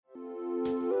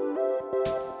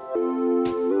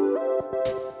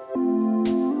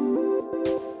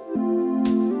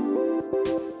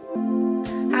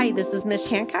Hi, this is Mish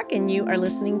Hancock, and you are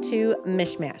listening to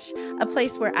Mishmash, a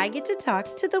place where I get to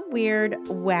talk to the weird,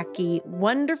 wacky,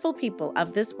 wonderful people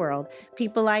of this world,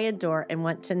 people I adore and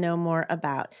want to know more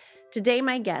about. Today,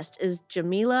 my guest is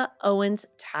Jamila Owens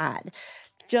Todd.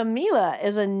 Jamila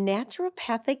is a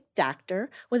naturopathic doctor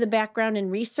with a background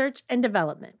in research and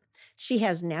development. She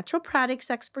has natural products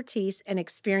expertise and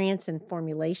experience in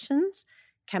formulations,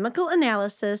 chemical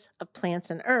analysis of plants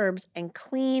and herbs, and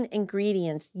clean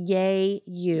ingredients. Yay,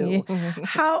 you.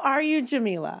 How are you,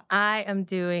 Jamila? I am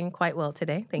doing quite well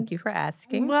today. Thank you for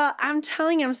asking. Well, I'm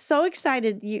telling you, I'm so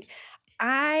excited.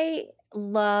 I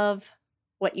love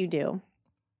what you do.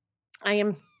 I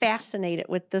am fascinated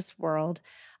with this world.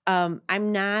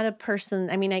 I'm not a person,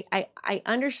 I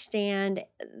understand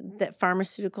that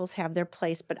pharmaceuticals have their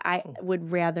place, but I would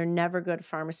rather never go to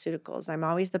pharmaceuticals. I'm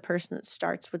always the person that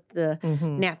starts with the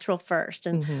natural first.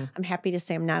 And I'm happy to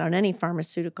say I'm not on any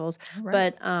pharmaceuticals,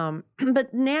 right.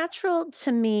 But natural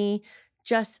to me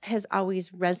just has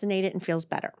always resonated and feels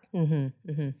better.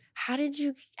 How did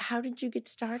you get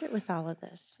started with all of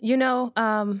this?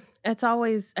 It's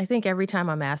always, I think every time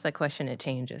I'm asked that question, it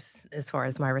changes as far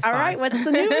as my response. All right, what's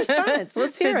the new response?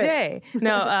 Let's hear Today.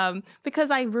 No,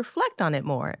 because I reflect on it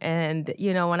more. And,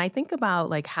 when I think about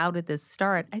like, how did this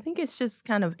start? I think it's just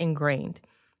kind of ingrained.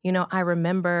 I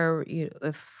remember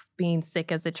if being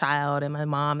sick as a child and my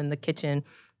mom in the kitchen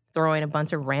throwing a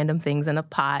bunch of random things in a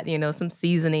pot, some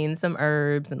seasoning, some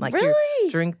herbs, and like, really?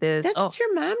 Drink this. That's what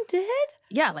your mom did?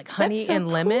 Yeah, like honey so and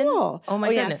lemon. Cool. Oh my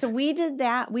goodness. Yeah, so we did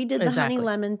that. We did the honey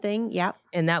lemon thing. Yep.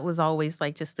 And that was always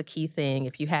like just the key thing.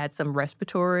 If you had some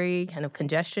respiratory kind of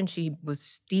congestion, she was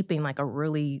steeping like a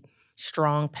really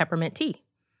strong peppermint tea.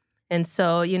 And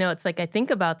so, it's like I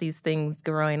think about these things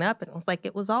growing up, and it was like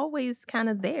it was always kind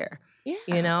of there.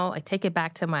 Yeah. I take it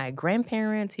back to my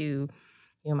grandparents who,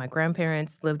 my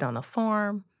grandparents lived on a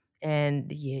farm.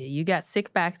 And you got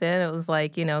sick back then. It was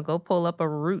like, go pull up a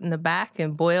root in the back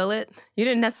and boil it. You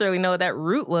didn't necessarily know what that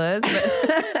root was,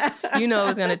 but it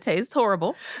was going to taste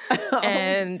horrible.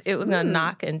 And it was going to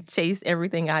knock and chase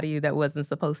everything out of you that wasn't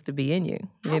supposed to be in you,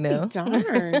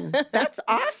 Darn. That's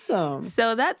awesome.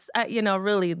 So that's,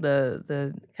 really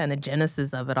the kind of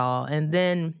genesis of it all. And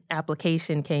then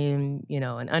application came,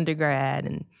 in undergrad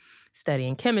and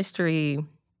studying chemistry.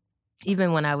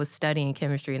 Even when I was studying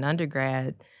chemistry in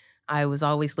undergrad, I was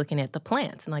always looking at the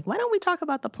plants and like, why don't we talk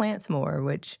about the plants more?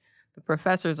 Which the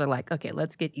professors are like, okay,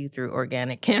 let's get you through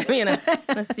organic chem,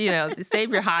 let's,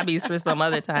 save your hobbies for some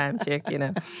other time, chick,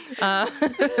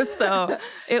 So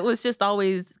it was just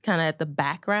always kind of at the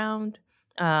background.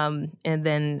 And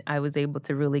then I was able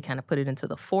to really kind of put it into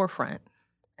the forefront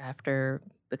after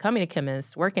becoming a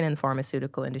chemist, working in the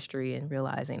pharmaceutical industry and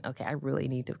realizing, okay, I really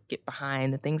need to get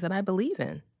behind the things that I believe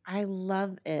in. I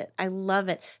love it.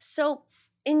 So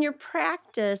in your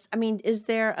practice, is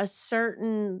there a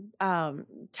certain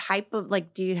type of,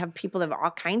 do you have people that have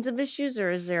all kinds of issues, or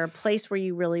is there a place where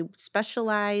you really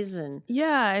specialize?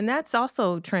 Yeah, and that's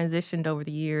also transitioned over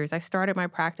the years. I started my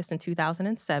practice in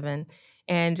 2007.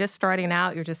 And just starting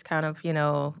out, you're just kind of,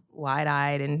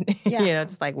 wide-eyed and,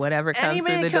 just like whatever comes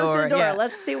through the door. Yeah.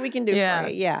 Let's see what we can do for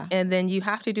you. Yeah. And then you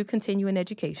have to do continuing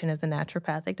education as a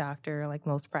naturopathic doctor, like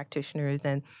most practitioners.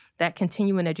 And that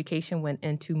continuing education went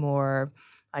into more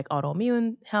like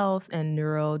autoimmune health and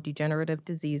neurodegenerative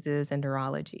diseases and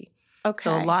neurology. Okay.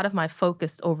 So a lot of my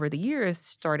focus over the years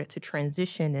started to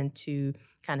transition into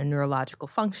kind of neurological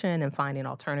function and finding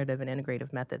alternative and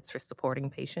integrative methods for supporting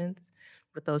patients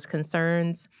with those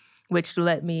concerns, which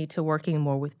led me to working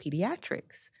more with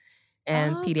pediatrics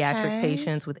and pediatric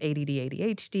patients with ADD,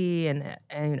 ADHD.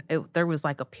 And there was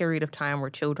like a period of time where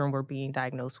children were being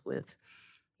diagnosed with,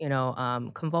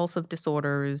 convulsive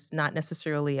disorders, not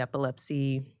necessarily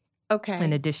epilepsy. Okay.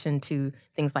 In addition to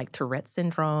things like Tourette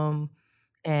syndrome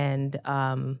and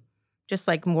just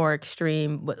like more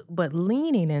extreme, but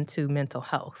leaning into mental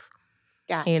health.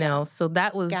 So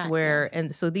that was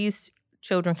and so these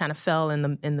children kind of fell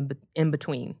in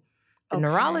between. The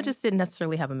neurologist didn't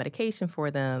necessarily have a medication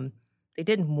for them. They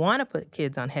didn't want to put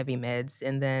kids on heavy meds,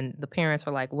 and then the parents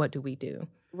were like, "What do we do?"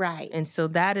 Right. And so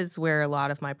that is where a lot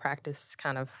of my practice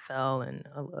kind of fell, and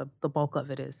the bulk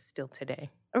of it is still today.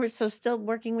 So still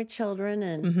working with children,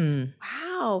 and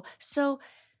wow. So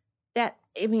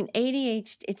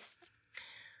ADHD, it's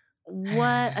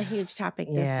what a huge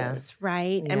topic this is,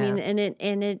 right? Yeah.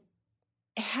 And it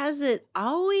has it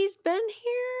always been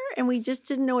here, and we just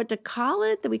didn't know what to call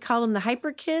it, that we call them the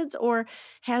hyper kids, or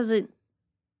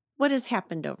what has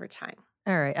happened over time?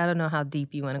 All right. I don't know how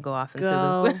deep you want to go off into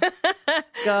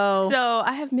Go. So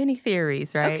I have many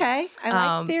theories, right? Okay. I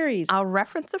like theories. I'll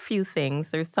reference a few things.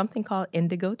 There's something called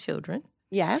indigo children.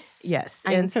 Yes, Yes.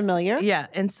 I am familiar. Yeah.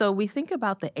 And so we think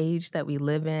about the age that we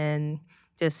live in,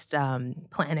 just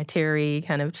planetary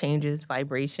kind of changes,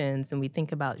 vibrations, and we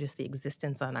think about just the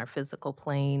existence on our physical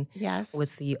plane Yes.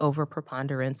 with the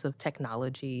overpreponderance of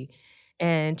technology.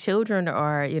 And children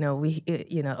are,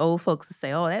 old folks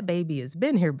say, oh, that baby has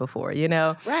been here before,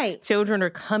 Right. Children are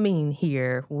coming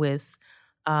here with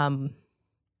a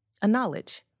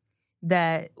knowledge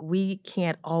that we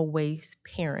can't always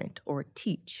parent or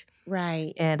teach.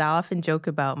 Right. And I often joke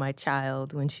about my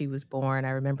child when she was born.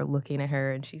 I remember looking at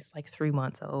her and she's like 3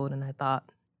 months old. And I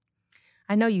thought,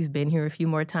 I know you've been here a few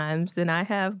more times than I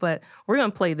have, but we're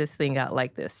going to play this thing out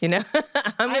like this, I'm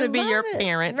going to be your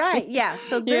parent. Right. Yeah.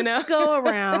 So this go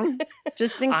around,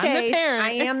 just in I'm the case, parent.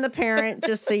 I am the parent,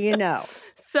 just so you know.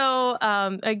 So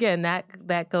again,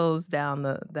 that goes down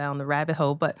the rabbit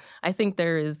hole. But I think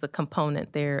there is a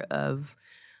component there of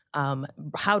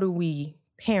how do we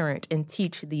parent and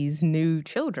teach these new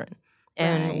children,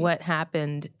 and Right. what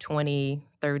happened 20,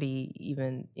 30,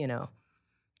 even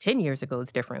 10 years ago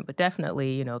is different, but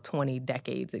definitely 20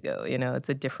 decades ago, it's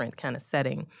a different kind of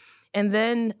setting. And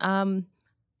then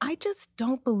I just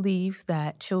don't believe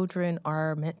that children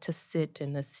are meant to sit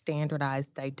in the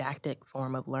standardized didactic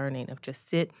form of learning, of just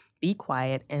sit, be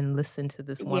quiet, and listen to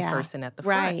this one person at the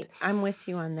Right. front. I'm with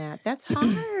you on that. That's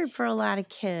hard for a lot of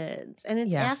kids. And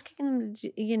it's Yeah. asking them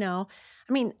to,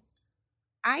 I mean,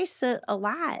 I sit a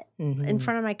lot in Mhm.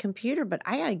 front of my computer, but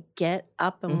I gotta get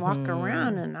up and walk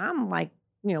around, Mhm. and I'm like,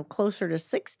 closer to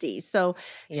 60. So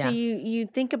Yeah, you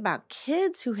think about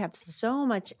kids who have so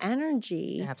much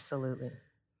energy. absolutely.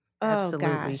 Oh Absolutely.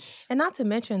 gosh. And not to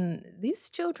mention, these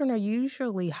children are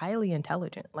usually highly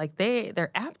intelligent. Like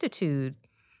their aptitude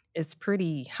is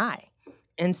pretty high.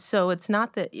 And so it's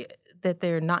not that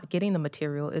they're not getting the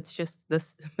material, it's just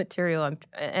this material.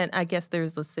 And I guess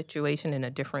there's a situation in a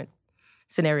different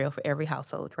scenario for every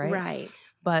household, right? Right.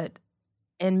 But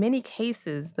in many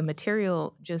cases, the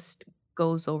material just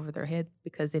goes over their head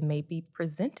because it may be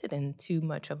presented in too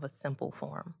much of a simple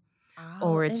form, Oh,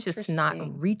 or it's just not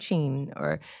interesting. reaching,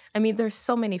 or I mean, there's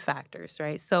so many factors,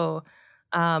 right? So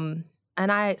and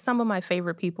some of my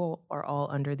favorite people are all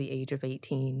under the age of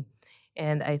 18,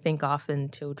 and I think often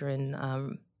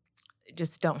children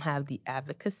just don't have the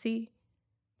advocacy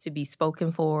to be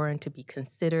spoken for and to be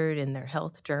considered in their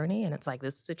health journey. And it's like,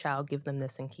 this is a child, give them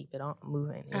this and keep it on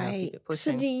moving, keep Right. it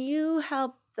So do pushing. you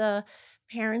help the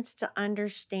parents to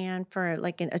understand, for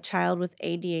like a child with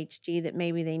ADHD, that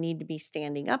maybe they need to be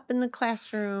standing up in the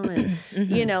classroom, and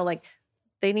Mhm. like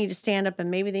they need to stand up, and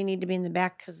maybe they need to be in the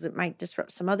back because it might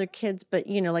disrupt some other kids, but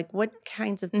like what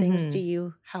kinds of things do Mhm.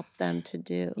 you help them to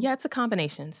do? Yeah, it's a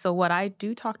combination. So what I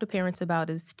do talk to parents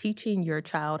about is teaching your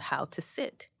child how to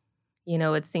sit.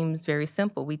 It seems very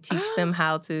simple. We teach them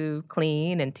how to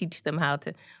clean and teach them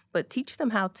but teach them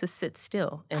how to sit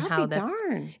still, and I'll how be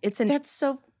darned. it's an That's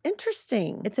so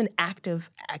interesting. it's an active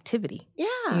activity.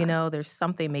 Yeah. There's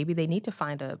something, maybe they need to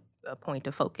find a point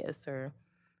of focus,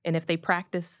 and if they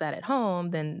practice that at home,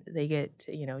 then they get,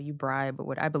 you bribe, or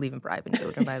what, I believe in bribing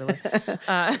children, by the way.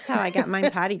 That's how I got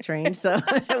mine potty trained, so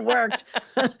it worked.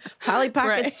 Polly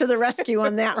Pockets Right. to the rescue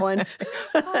on that one.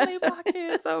 Polly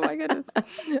Pockets, oh my goodness.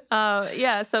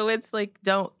 Yeah, so it's like,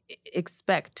 don't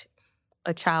expect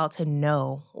a child to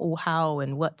know how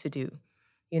and what to do.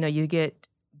 You get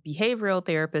behavioral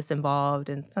therapists involved,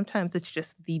 and sometimes it's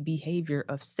just the behavior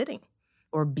of sitting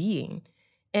or being.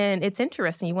 And it's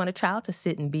interesting, you want a child to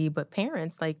sit and be, but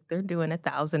parents, like, they're doing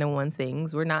 1,001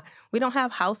 things. We don't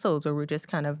have households where we're just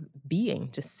kind of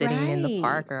being, just sitting in the Right.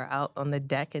 park or out on the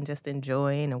deck and just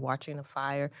enjoying and watching a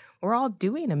fire. We're all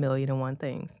doing 1,000,001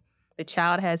 things. The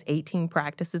child has 18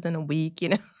 practices in a week,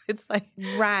 It's like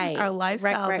Right. our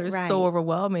lifestyles are so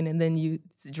overwhelming, and then you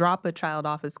drop a child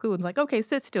off at school and it's like, okay,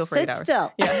 sit still for 8 Sit hours.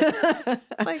 still. Yeah.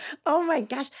 It's like, Oh my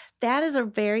gosh. That is a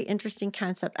very interesting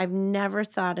concept. I've never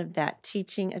thought of that,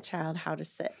 teaching a child how to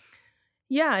sit.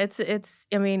 yeah,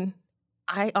 I mean,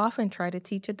 I often try to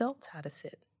teach adults how to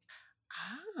sit.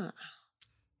 Ah.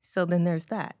 So then there's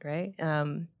that, right?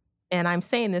 And I'm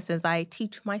saying this as I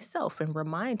teach myself and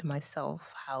remind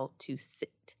myself how to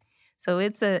sit. So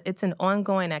it's an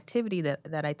ongoing activity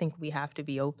that I think we have to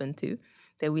be open to,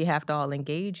 that we have to all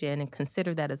engage in and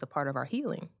consider that as a part of our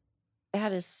healing.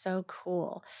 That is so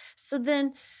cool. So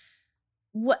then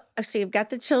so you've got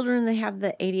the children that have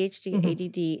the ADHD, Mhm.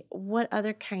 ADD. What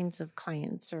other kinds of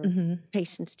clients or Mhm.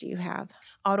 patients do you have?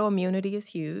 Autoimmunity is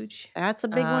huge. That's a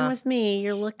big one Uh, with me.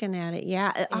 You're looking at it.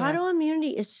 Yeah. yeah.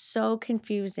 Autoimmunity is so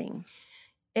confusing.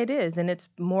 It is, and it's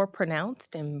more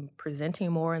pronounced and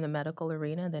presenting more in the medical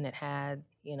arena than it had,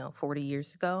 40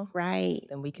 years ago. Right.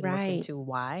 Then we can look Right. into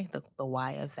why. The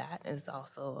why of that is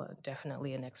also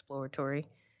definitely an exploratory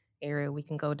area we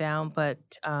can go down.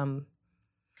 But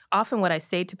often, what I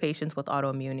say to patients with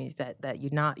autoimmune is that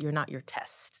you're not your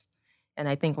tests, and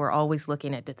I think we're always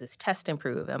looking at, did this test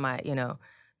improve? Am I,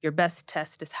 your best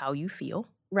test is how you feel.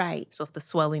 Right. So if the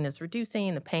swelling is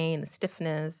reducing, the pain, the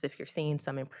stiffness, if you're seeing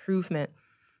some improvement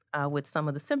with some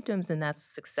of the symptoms, and that's a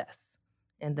success.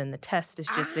 And then the test is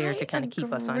just there to I kind of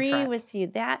keep us on agree track. with you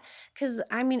that because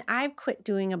I mean, I've quit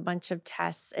doing a bunch of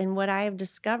tests, and what I have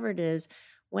discovered is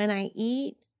when I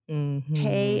eat, Mm-hmm.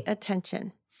 pay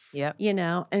attention, Yep.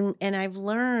 and I've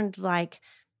learned like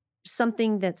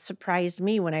something that surprised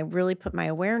me when I really put my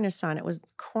awareness on it was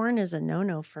corn is a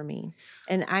no-no for me.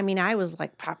 And I mean, I was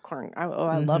like popcorn. I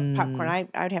love popcorn. Mm-hmm.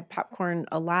 I'd have popcorn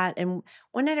a lot. And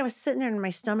one night I was sitting there and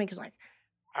my stomach is like,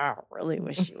 I really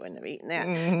wish you wouldn't have eaten that.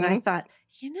 And I Mm-hmm. thought,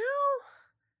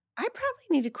 I probably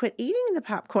need to quit eating the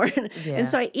popcorn. And Yeah.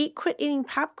 so quit eating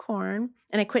popcorn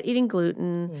and I quit eating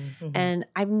gluten. Mm-hmm. And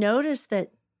I've noticed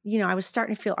that, I was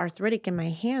starting to feel arthritic in my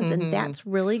hands and Mm-hmm. that's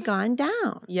really gone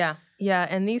down. Yeah. Yeah.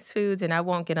 And these foods, and I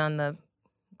won't get on the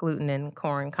gluten and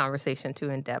corn conversation too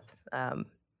in depth.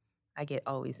 I get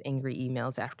always angry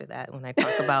emails after that when I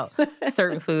talk about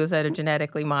certain foods that are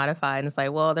genetically modified. And it's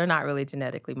like, well, they're not really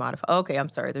genetically modified. Okay, I'm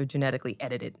sorry. They're genetically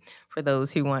edited for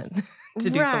those who want to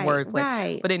do some Right, wordplay.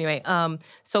 right. But anyway,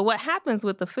 so what happens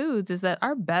with the foods is that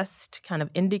our best kind of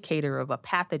indicator of a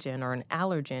pathogen or an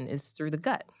allergen is through the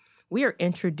gut. We are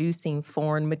introducing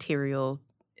foreign material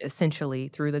essentially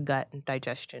through the gut and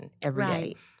digestion every day,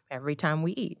 Right. every time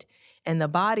we eat. And the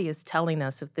body is telling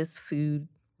us if this food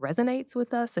resonates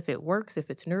with us, if it works, if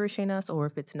it's nourishing us, or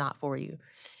if it's not for you.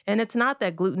 And it's not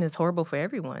that gluten is horrible for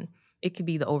everyone. It could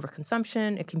be the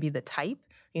overconsumption, it can be the type.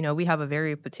 We have a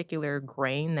very particular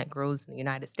grain that grows in the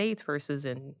United States versus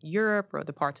in Europe or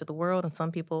other parts of the world. And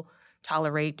some people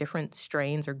tolerate different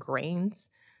strains or grains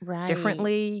Right.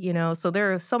 differently, so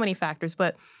there are so many factors.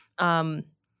 But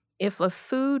if a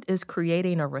food is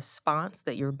creating a response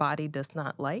that your body does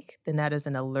not like, then that is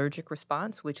an allergic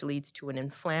response, which leads to an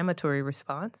inflammatory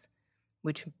response,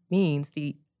 which means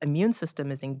the immune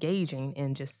system is engaging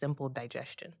in just simple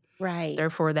digestion. Right.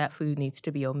 Therefore, that food needs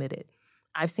to be omitted.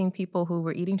 I've seen people who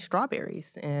were eating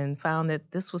strawberries and found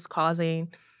that this was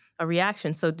causing a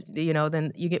reaction. So,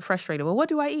 then you get frustrated. Well, what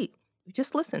do I eat?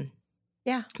 Just listen.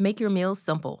 Yeah. Make your meals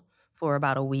simple for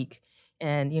about a week.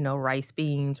 And, rice,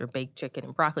 beans, or baked chicken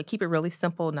and broccoli. Keep it really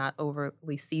simple, not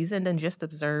overly seasoned, and just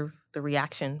observe the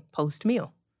reaction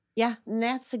post-meal. Yeah, and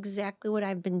that's exactly what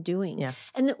I've been doing. Yeah.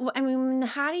 And I mean,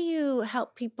 how do you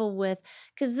help people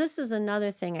because this is another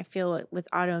thing I feel with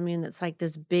autoimmune that's like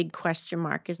this big question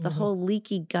mark is the Mhm. whole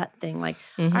leaky gut thing. Like,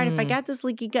 all right, if I Mhm. got this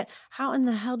leaky gut, how in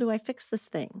the hell do I fix this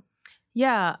thing?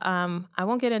 Yeah, I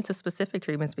won't get into specific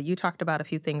treatments, but you talked about a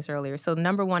few things earlier. So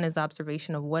number one is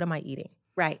observation of what am I eating?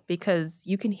 Right. Because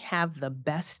you can have the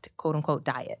best quote unquote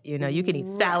diet. You can eat Right.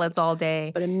 salads all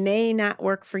day. But it may not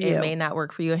work for you. It may not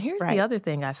work for you. And here's Right. the other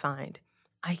thing I find.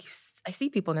 I see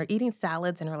people and they're eating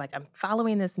salads and they're like, I'm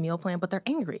following this meal plan, but they're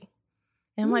angry.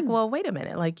 And I'm like, well, wait a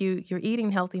minute. Like you're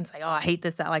eating healthy and say, oh, I hate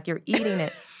this salad. Like you're eating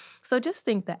it. So just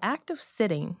think the act of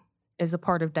sitting is a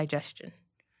part of digestion.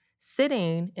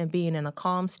 Sitting and being in a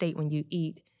calm state when you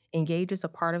eat engages a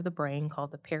part of the brain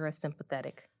called the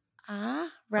parasympathetic.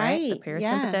 Right. The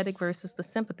parasympathetic Yes. versus the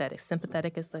sympathetic.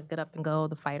 Sympathetic is the get up and go,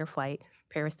 the fight or flight.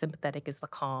 Parasympathetic is the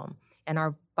calm. And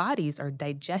our bodies are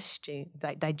digesting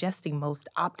most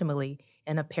optimally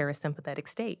in a parasympathetic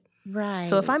state. Right.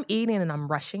 So if I'm eating and I'm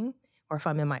rushing, or if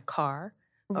I'm in my car,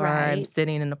 or I'm Right.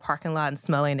 sitting in the parking lot and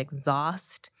smelling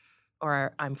exhaust,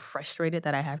 or I'm frustrated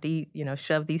that I have to eat,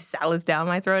 shove these salads down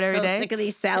my throat every So day. sick of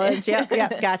these salads.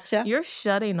 Yep, gotcha. You're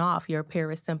shutting off your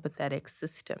parasympathetic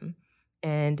system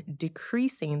and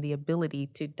decreasing the ability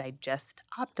to digest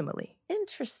optimally.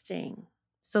 Interesting.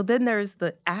 So then there's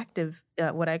the active,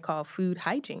 what I call food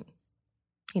hygiene.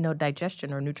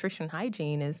 Digestion or nutrition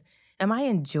hygiene is, am I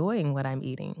enjoying what I'm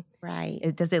eating? Right.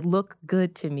 Does it look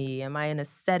good to me? Am I in a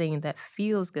setting that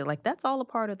feels good? Like that's all a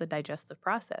part of the digestive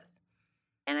process.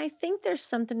 And I think there's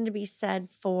something to be said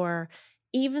for,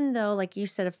 even though, like you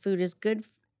said, if food is good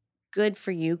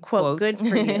for you, quote, Quote. good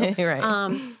for you, Right.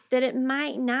 that it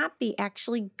might not be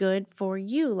actually good for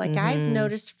you. Like I've Mhm.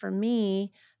 noticed for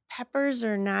me, peppers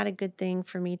are not a good thing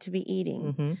for me to be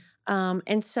eating. Mhm.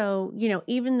 And so,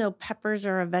 even though peppers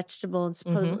are a vegetable and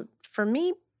for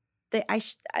me,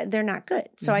 they're not good.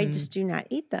 So I just do not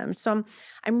eat them. So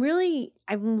I'm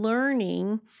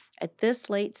learning at this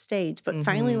late stage, but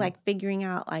finally like figuring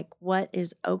out like what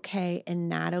is okay and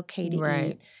not okay to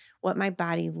Right. eat, what my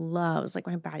body loves. Like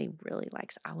my body really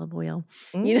likes olive oil,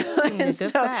 and Good so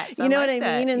fats. I you know what like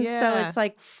I mean? that. And so Yeah.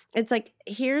 it's like,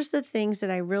 here's the things that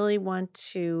I really want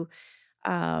to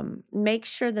make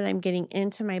sure that I'm getting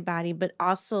into my body, but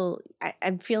also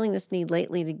I'm feeling this need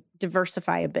lately to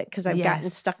diversify a bit because I've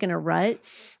gotten stuck in Yes. a rut.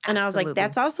 And I was like, Absolutely.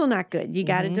 that's also not good. You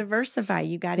got to Mhm. diversify.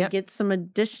 You got to Yep. get some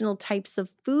additional types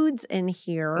of foods in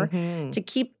here to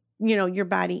keep, your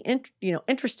body,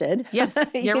 interested. Yes,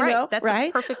 you're right. That's a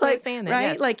Right? perfect way of Like, saying that. right?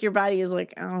 Yes. Like your body is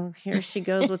like, oh, here she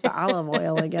goes with the olive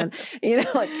oil again.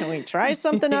 Like, can we try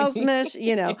something else, Mish?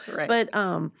 Right. But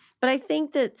I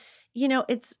think that,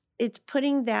 it's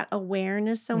putting that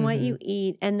awareness on what you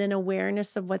eat and then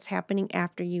awareness of what's happening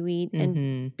after you eat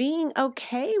and being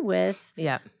okay with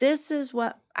Yeah. this is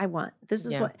what I want. This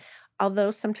is Yeah. although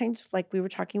sometimes, like we were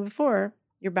talking before,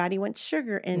 your body wants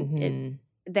sugar and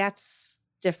that's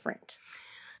different.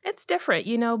 It's different,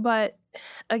 but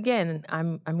again,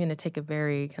 I'm going to take a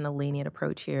very kind of lenient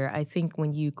approach here. I think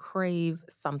when you crave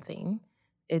something,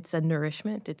 it's a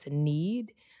nourishment, it's a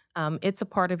need. It's a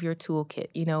part of your toolkit.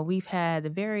 We've had a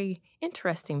very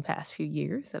interesting past few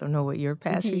years. I don't know what your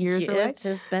past few years were like. It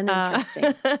has been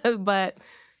interesting. But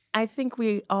I think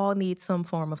we all need some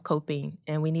form of coping,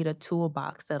 and we need a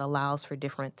toolbox that allows for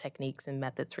different techniques and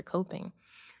methods for coping.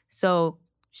 So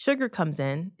sugar comes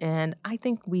in, and I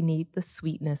think we need the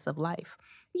sweetness of life.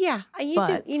 Yeah, you do.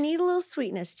 But You need a little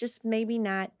sweetness, just maybe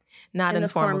not in in the the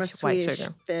form of white Swedish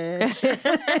sugar. fish.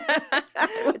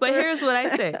 But here's what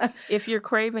I say. If you're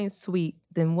craving sweet,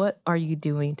 then what are you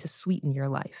doing to sweeten your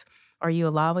life? Are you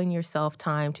allowing yourself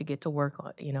time to get to work,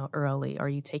 early? Are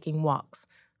you taking walks?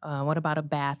 What about a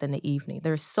bath in the evening?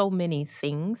 There's so many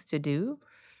things to do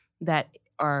that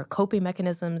are coping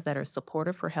mechanisms that are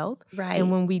supportive for health. Right. And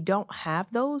when we don't have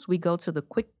those, we go to the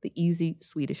quick, the easy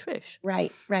Swedish fish.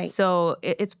 Right. So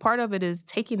it's part of it is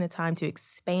taking the time to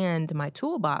expand my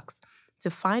toolbox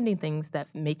to finding things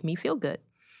that make me feel good.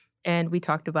 And we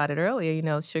talked about it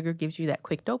earlier, sugar gives you that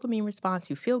quick dopamine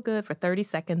response. You feel good for 30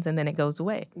 seconds and then it goes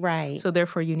away. Right. So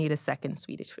therefore you need a second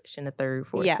Swedish fish and a third,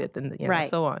 fourth, fifth, and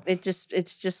so on.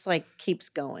 It's just like keeps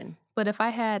going. But if I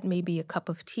had maybe a cup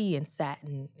of tea and sat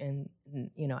and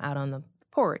out on the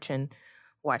porch and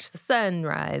watched the sun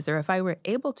rise, or if I were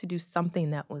able to do something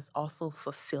that was also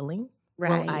fulfilling,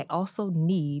 Right. well, I also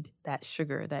need that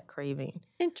sugar, that craving.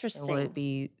 And Interesting. will it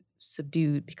be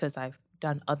subdued because I've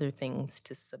done other things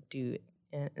to subdue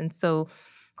it? And so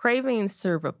cravings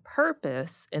serve a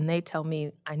purpose, and they tell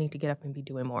me I need to get up and be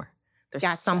doing more. There's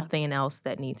Gotcha. something else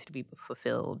that needs to be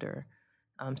fulfilled or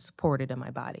supported in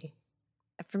my body.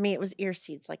 For me, it was ear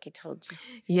seeds, like I told you.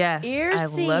 Yes, Ear I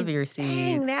seeds. love ear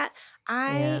seeds. Dang,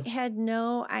 I Yeah. had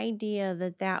no idea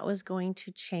that was going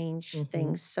to change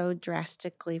things so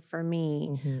drastically for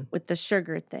me with the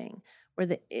sugar thing, where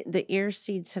the ear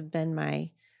seeds have been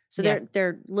so Yeah.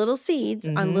 they're little seeds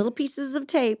on little pieces of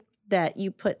tape that you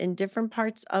put in different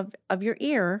parts of your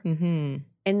ear. And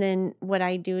then what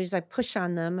I do is I push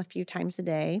on them a few times a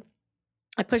day.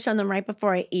 I push on them right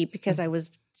before I eat because I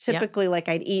was typically like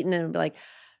I'd eat and then it'd be like,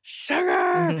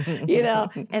 sugar,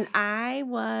 and I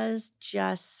was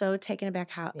just so taken aback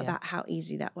about how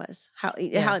easy that was, how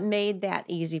it made that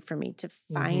easy for me to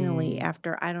finally,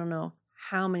 after I don't know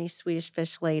how many Swedish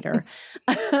fish later,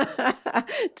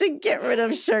 to get rid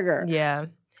of sugar. Yeah.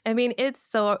 I mean,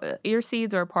 ear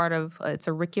seeds are a part of, it's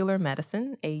auricular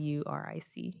medicine,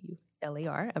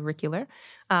 Auricular, auricular,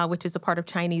 which is a part of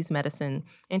Chinese medicine.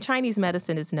 And Chinese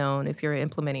medicine is known, if you're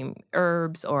implementing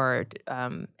herbs or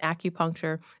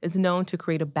acupuncture, is known to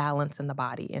create a balance in the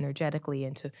body energetically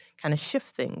and to kind of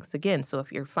shift things. Again, so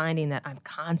if you're finding that I'm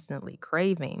constantly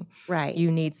craving, Right.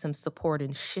 you need some support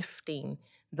in shifting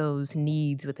those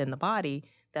needs within the body.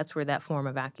 That's where that form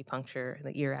of acupuncture,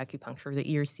 the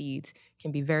ear seeds,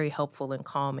 can be very helpful and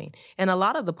calming. And a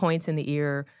lot of the points in the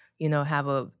ear, have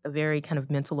a very kind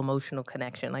of mental, emotional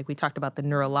connection. Like we talked about the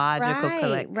neurological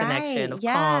connection of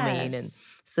calming and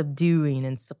subduing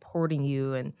and supporting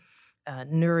you and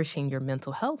nourishing your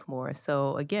mental health more.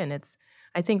 So again,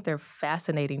 I think they're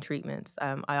fascinating treatments.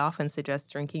 I often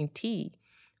suggest drinking tea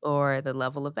or the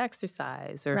level of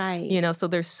exercise or, so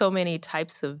there's so many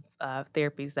types of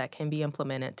therapies that can be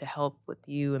implemented to help with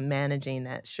you in managing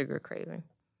that sugar craving.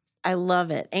 I love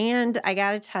it. And I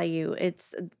got to tell you,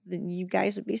 you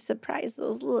guys would be surprised.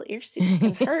 Those little ear seats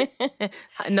can hurt.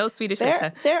 No Swedish fish,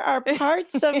 huh? There are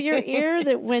parts of your ear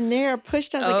that when they are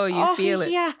pushed down, it's Oh, like, you oh, feel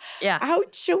it. yeah, Yeah.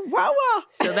 ouch, chihuahua.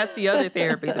 So that's the other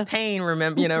therapy, the pain,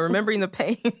 remembering the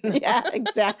pain. Yeah,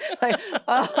 exactly. Like,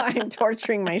 oh, I'm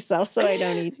torturing myself so I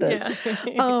don't eat this.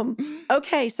 Yeah.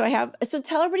 Okay, so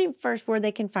tell everybody first where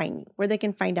they can find you, where they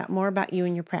can find out more about you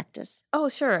and your practice. Oh,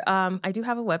 sure. I do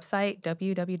have a website,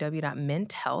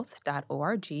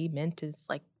 www.minthealth.org. Mint is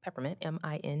like peppermint,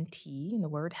 MINT, and the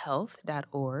word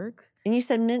health.org. And you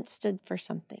said MINT stood for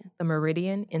something. The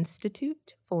Meridian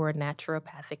Institute for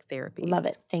Naturopathic Therapies. Love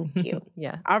it. Thank you.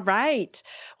 Yeah. All right.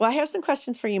 Well, I have some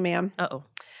questions for you, ma'am. Uh-oh.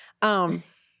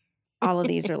 All of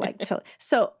these are like,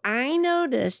 so I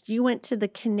noticed you went to the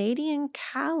Canadian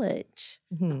College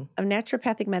Mhm. of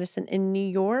Naturopathic Medicine in New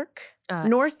York, Uh,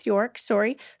 North York,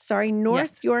 North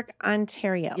Yes. York,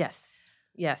 Ontario. Yes.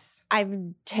 I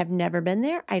have never been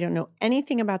there. I don't know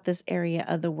anything about this area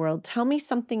of the world. Tell me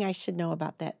something I should know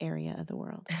about that area of the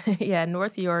world. Yeah,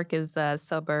 North York is a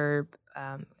suburb,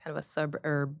 kind of a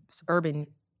suburban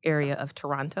area of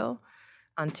Toronto,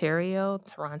 Ontario.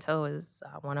 Toronto is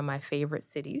one of my favorite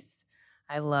cities.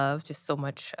 I love just so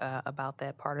much about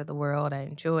that part of the world. I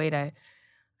enjoyed. I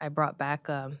brought back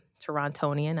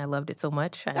Torontonian. I loved it so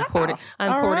much. I imported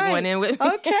all one right. in with me.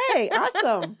 Okay,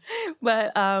 awesome.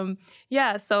 But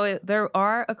yeah, so there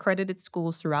are accredited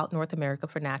schools throughout North America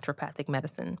for naturopathic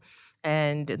medicine,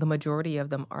 and the majority of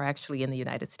them are actually in the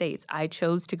United States. I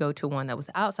chose to go to one that was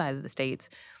outside of the States.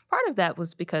 Part of that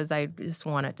was because I just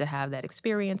wanted to have that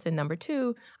experience. And number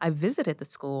two, I visited the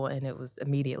school and it was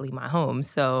immediately my home.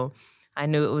 So I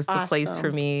knew it was the place for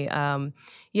Awesome. me.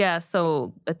 Yeah,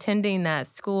 so attending that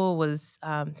school was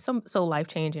so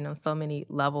life-changing on so many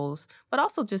levels, but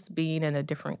also just being in a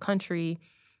different country,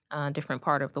 different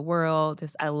part of the world.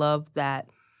 Just I love that.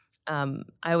 I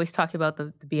always talk about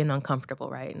the being uncomfortable,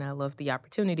 right? And I love the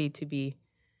opportunity to be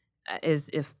as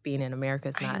if being in America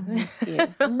is not I'm with you. No,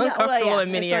 uncomfortable well, yeah,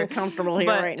 in many it's areas. uncomfortable here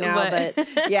But right now, but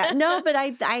yeah, no, but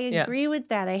I Yeah. agree with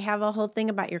that. I have a whole thing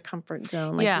about your comfort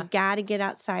zone. Like Yeah. you got to get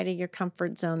outside of your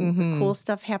comfort zone. The Mhm. cool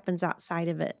stuff happens outside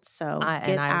of it, so I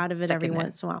get out of it every second that.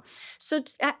 once in a while. So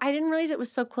I didn't realize it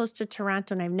was so close to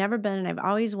Toronto, and I've never been, and I've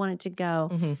always wanted to go.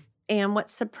 Mhm. And what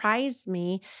surprised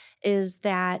me is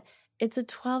that it's a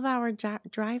 12-hour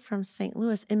drive from St.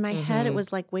 Louis. In my head, it Mhm.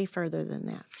 was like way further than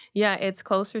that. Yeah, it's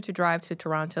closer to drive to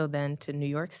Toronto than to New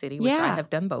York City, which I Yeah,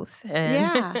 have done both. And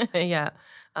yeah.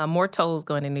 yeah, more tolls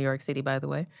going to New York City, by the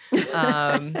way.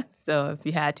 So if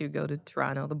you had to go to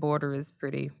Toronto, the border is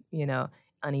pretty,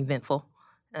 uneventful,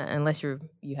 unless you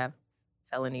have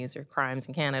felonies or crimes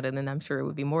in Canada. Then I'm sure it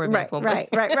would be more Right. eventful. But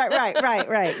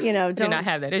You know, do not don't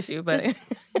have that issue, but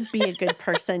just be a good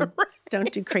person.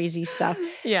 Don't do crazy stuff.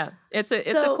 yeah, it's a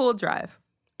So cool drive.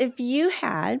 if you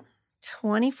had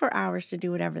 24 hours to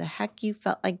do whatever the heck you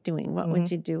felt like doing, what Mhm. would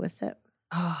you do with it?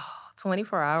 Oh,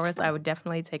 24 hours, I would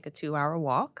definitely take a 2-hour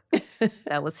walk.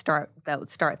 That would start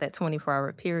that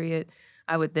 24-hour period.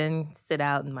 I would then sit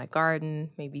out in my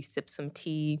garden, maybe sip some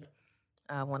tea,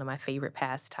 one of my favorite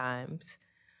pastimes.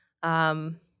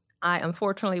 I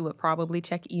unfortunately would probably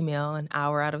check email an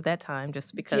hour out of that time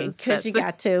just because Because you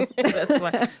got to. that's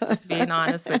what, just being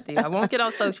honest with you. I won't get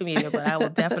on social media, but I will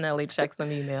definitely check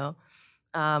some email.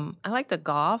 I like to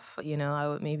golf. I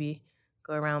would maybe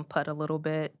go around, putt a little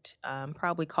bit,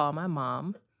 probably call my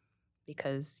mom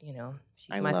because,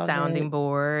 she's I my love sounding it.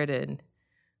 board and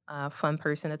fun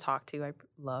person to talk to. I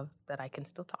love that I can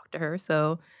still talk to her.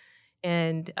 So,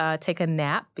 and take a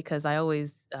nap because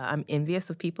I'm envious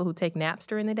of people who take naps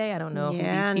during the day. I don't know who these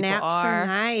Yeah, people naps are are.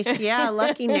 nice. Yeah,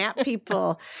 lucky nap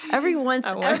people. Every great once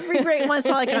in a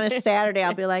while, like on a Saturday,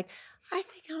 I'll be like, I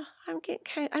think I'm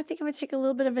getting I think I'm gonna take a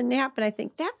little bit of a nap, and I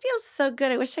think that feels so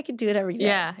good. I wish I could do it every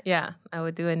day. Yeah. I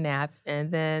would do a nap.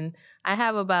 And then I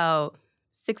have about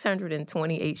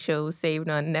 628 shows saved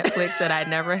on Netflix that I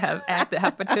never have had the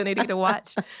opportunity to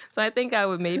watch. So I think I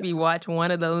would maybe watch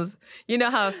one of those. You know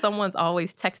how someone's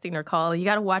always texting or calling, you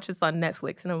got to watch this on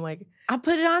Netflix. And I'm like, I'll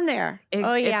put it on there.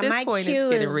 Oh at yeah, this my point, it's queue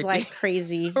getting is like ridiculous.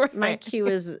 crazy. My Right. queue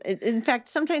is, in fact,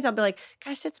 sometimes I'll be like,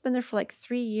 "Gosh, it's been there for like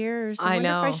 3 years. I I wonder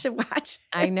if I know. should watch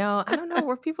I it." know. I don't know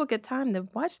where people get time to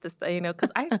watch this,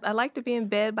 because I like to be in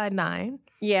bed by 9.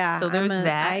 Yeah, So there's I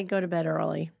that. go to bed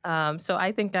early. So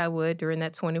I think I would, during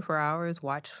that 24 hours,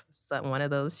 watch one of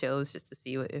those shows just to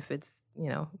see if it's,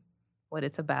 what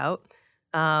it's about.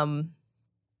 Um,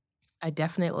 I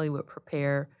definitely would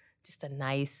prepare just a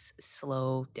nice,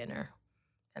 slow dinner.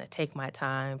 Kind of take my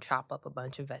time, chop up a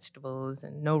bunch of vegetables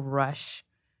and no rush.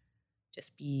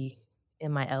 Just be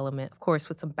in my element, of course,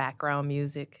 with some background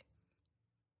music.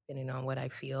 depending on what I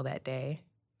feel that day.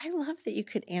 I love that you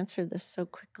could answer this so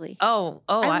quickly. Oh,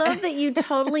 I love that you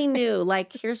totally knew,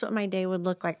 like, here's what my day would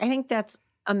look like. I think that's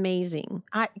amazing.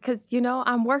 Because,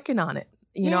 I'm working on it.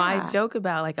 I Yeah. joke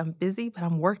about like I'm busy, but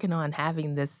I'm working on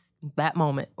having that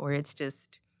moment where it's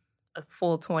just a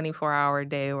full 24-hour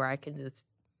day where I can just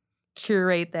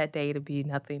curate that day to be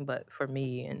nothing but for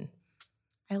me. And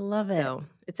I love it. so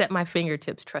it's at my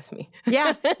fingertips, trust me.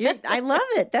 Yeah, I love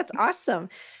it. That's awesome.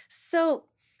 So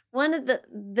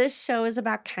this show is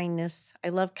about kindness. I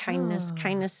love kindness. Ah.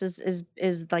 Kindness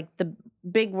is like the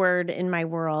big word in my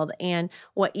world. And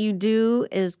what you do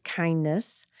is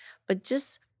kindness. But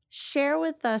just share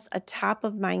with us a top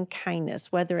of mind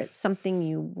kindness, whether it's something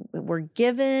you were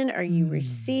given or you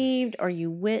received or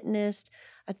you witnessed,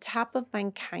 a top of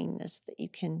mind kindness that you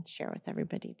can share with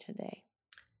everybody today.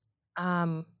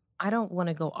 I don't want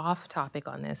to go off topic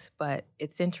on this, but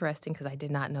it's interesting because I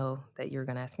did not know that you were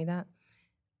going to ask me that.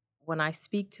 When I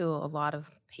speak to a lot of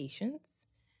patients,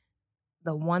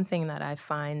 the one thing that I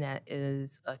find that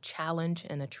is a challenge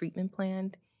in a treatment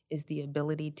plan is the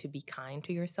ability to be kind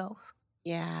to yourself.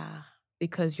 Yeah.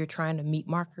 Because you're trying to meet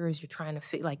markers, you're trying to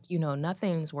feel like,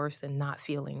 nothing's worse than not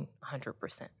feeling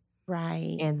 100%.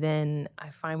 Right. And then I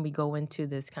find we go into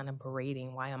this kind of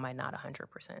berating. Why am I not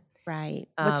 100%? Right.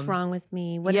 What's wrong with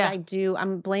me? What yeah. did I do?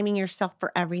 I'm blaming yourself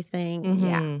for everything.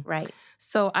 Yeah. Right.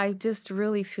 So I just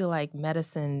really feel like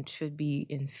medicine should be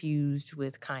infused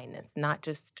with kindness, not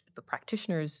just the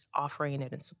practitioners offering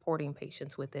it and supporting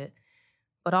patients with it,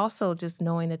 but also just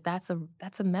knowing that that's a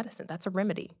medicine, that's a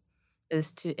remedy,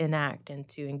 is to enact and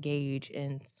to engage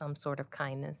in some sort of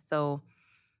kindness. So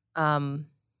how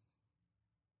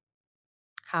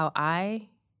I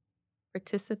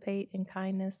participate in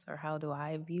kindness, or how do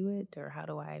I view it, or how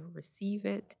do I receive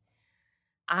it,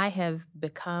 I have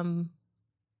become,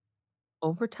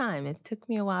 over time, it took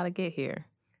me a while to get here,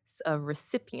 a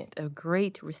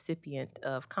great recipient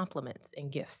of compliments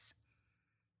and gifts.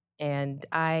 And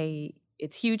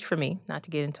it's huge for me, not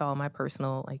to get into all my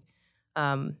personal,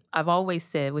 I've always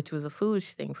said, which was a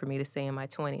foolish thing for me to say in my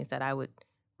 20s, that I would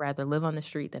rather live on the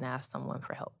street than ask someone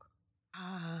for help.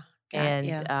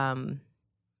 And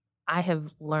I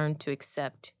have learned to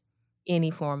accept any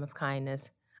form of kindness.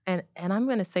 And I'm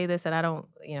going to say this, and I don't,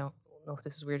 know if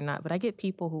this is weird or not, but I get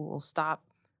people who will stop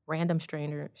random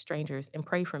strangers and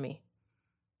pray for me.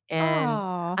 And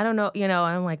Aw. I don't know,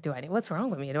 I'm like, what's wrong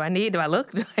with me? Do I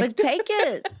look? But take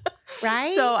it,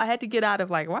 right? So I had to get out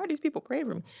of like, why are these people praying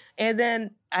for me? And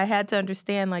then I had to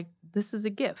understand, like, this is a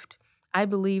gift. I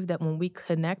believe that when we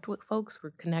connect with folks,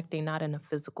 we're connecting not in a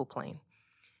physical plane.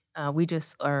 We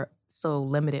just are so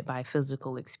limited by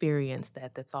physical experience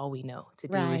that's all we know to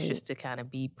do is just to kind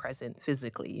of be present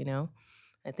physically,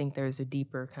 I think there's a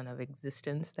deeper kind of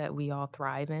existence that we all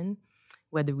thrive in,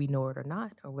 whether we know it or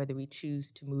not, or whether we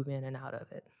choose to move in and out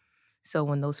of it. So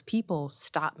when those people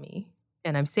stop me,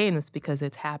 and I'm saying this because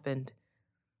it's happened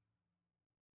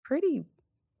pretty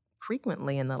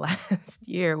frequently in the last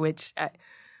year, which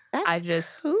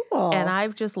That's cool. and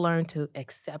I've just learned to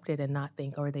accept it and not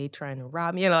think, are they trying to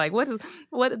rob me? Like,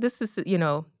 this is,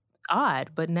 odd.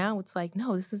 But now it's like,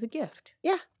 no, this is a gift.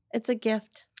 Yeah, it's a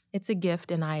gift. It's a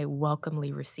gift, and I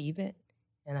welcomely receive it,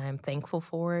 and I'm thankful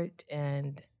for it.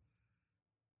 And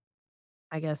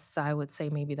I guess I would say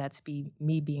maybe that's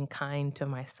me being kind to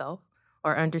myself,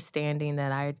 or understanding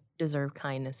that I deserve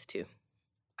kindness too.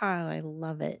 Oh, I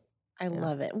love it. I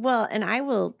love it. Well, and I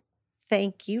will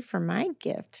thank you for my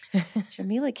gift.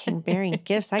 Jamila came bearing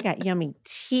gifts. I got yummy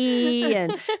tea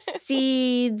and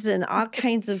seeds and all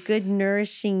kinds of good,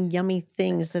 nourishing, yummy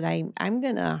things that I'm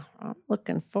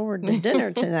looking forward to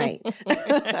dinner tonight.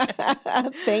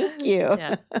 Thank you.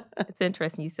 Yeah. It's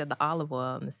interesting. You said the olive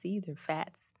oil and the seeds are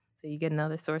fats. So you get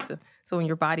another source of, so when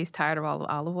your body's tired of all the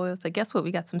olive oil, it's like, guess what?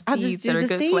 We got some seeds that are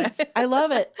good seeds. I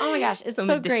love it. Oh my gosh, it's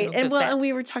so great. And fats. And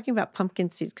we were talking about pumpkin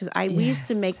seeds because we used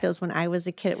to make those when I was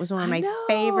a kid. It was one of my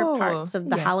favorite parts of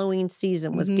the Halloween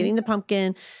season was getting the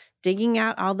pumpkin, digging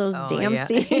out all those damn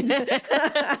seeds,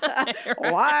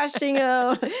 washing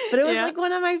them. But it was like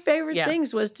one of my favorite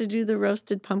things was to do the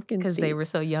roasted pumpkin seeds. Because they were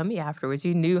so yummy afterwards.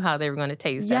 You knew how they were going to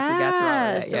taste after you got through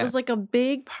all of that. It was like a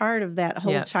big part of that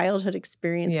whole childhood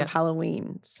experience of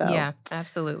Halloween. So yeah,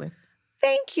 absolutely.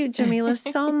 Thank you, Jamila,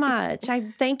 so much.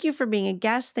 I thank you for being a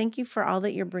guest. Thank you for all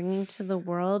that you're bringing to the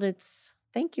world.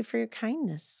 Thank you for your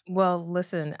kindness. Well,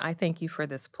 listen, I thank you for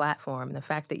this platform. The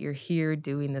fact that you're here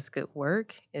doing this good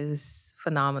work is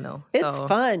phenomenal. It's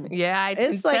fun. Yeah, I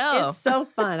can tell. It's so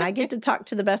fun. I get to talk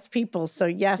to the best people. So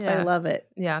yes, I love it.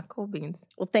 Yeah, cool beans.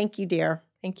 Well, thank you, dear.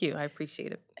 Thank you. I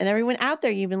appreciate it. And everyone out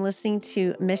there, you've been listening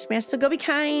to Mishmash. So go be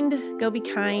kind,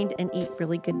 and eat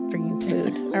really good for you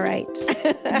food. All right.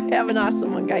 Have an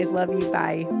awesome one, guys. Love you.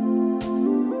 Bye.